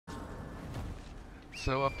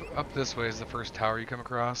So up this way is the first tower you come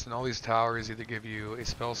across, and all these towers either give you a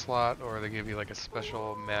spell slot or they give you like a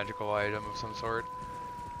special magical item of some sort.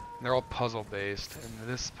 And they're all puzzle based, and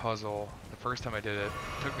this puzzle, the first time I did it,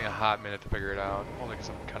 took me a hot minute to figure it out, only because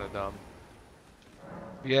I'm kind of dumb.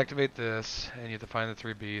 You activate this, and you have to find the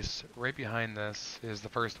 3 beasts. Right behind this is the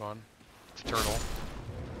first one. It's a turtle.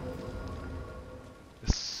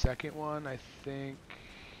 The second one, I think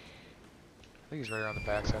he's right around the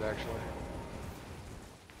backside actually.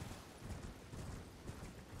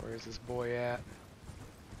 Where is this boy at?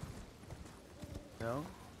 No?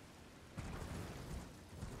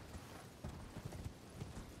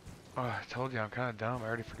 Oh, I told you I'm kind of dumb. I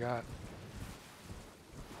already forgot.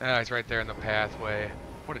 Ah, he's right there in the pathway.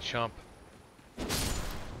 What a chump.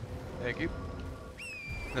 Thank you.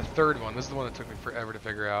 The third one, this is the one that took me forever to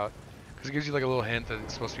figure out. Because it gives you like a little hint that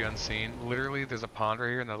it's supposed to be unseen. Literally, there's a pond right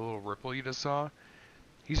here and that little ripple you just saw.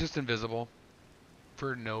 He's just invisible.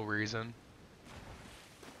 For no reason.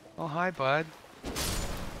 Oh, hi, bud.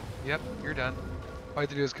 Yep, you're done. All you have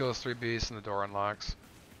to do is kill those 3 beasts and the door unlocks.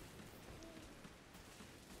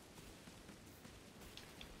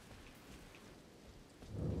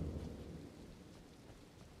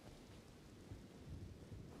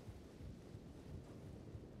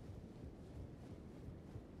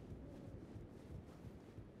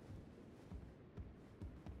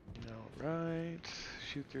 Alright,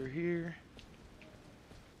 shoot through here.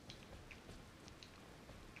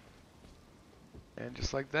 And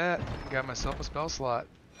just like that, got myself a spell slot.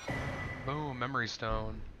 Boom, memory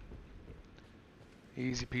stone.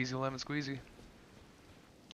 Easy peasy lemon squeezy.